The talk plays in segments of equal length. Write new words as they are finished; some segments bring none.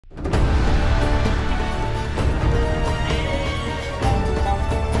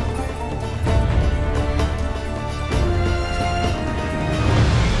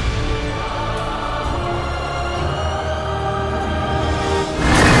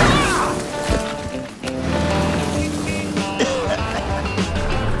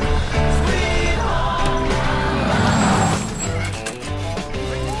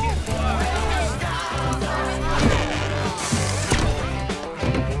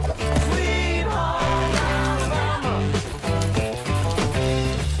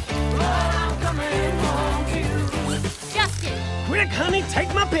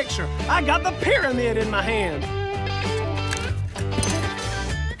adventure. I got the pyramid in my hand.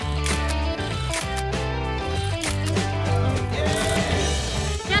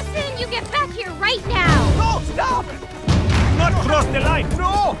 Justin, you get back here right now. No, stop! Not cross the line.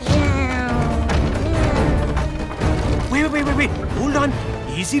 No! Wait. Hold on.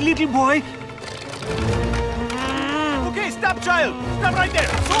 Easy, little boy. Okay, stop, child. Stop right there.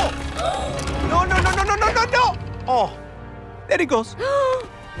 So. No. Oh, there he goes.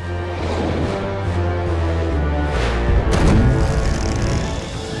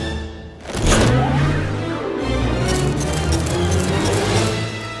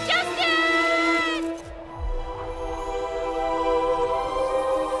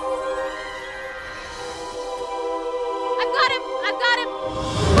 I've got him!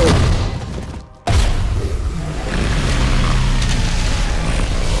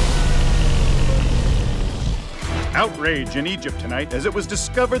 Outrage in Egypt tonight as it was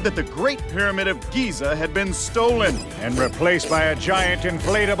discovered that the Great Pyramid of Giza had been stolen and replaced by a giant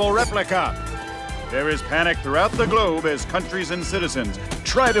inflatable replica. There is panic throughout the globe as countries and citizens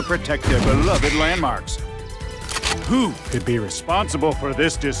try to protect their beloved landmarks. Who could be responsible for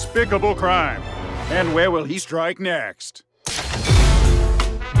this despicable crime? And where will he strike next?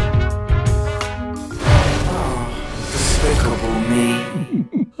 Despicable me.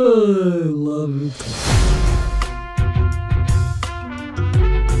 I love it.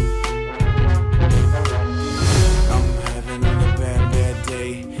 I'm having a bad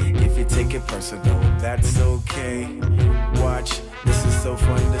day. If you take it personal, that's okay. Watch, this is so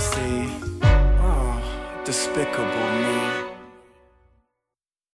fun to see. Oh, despicable me.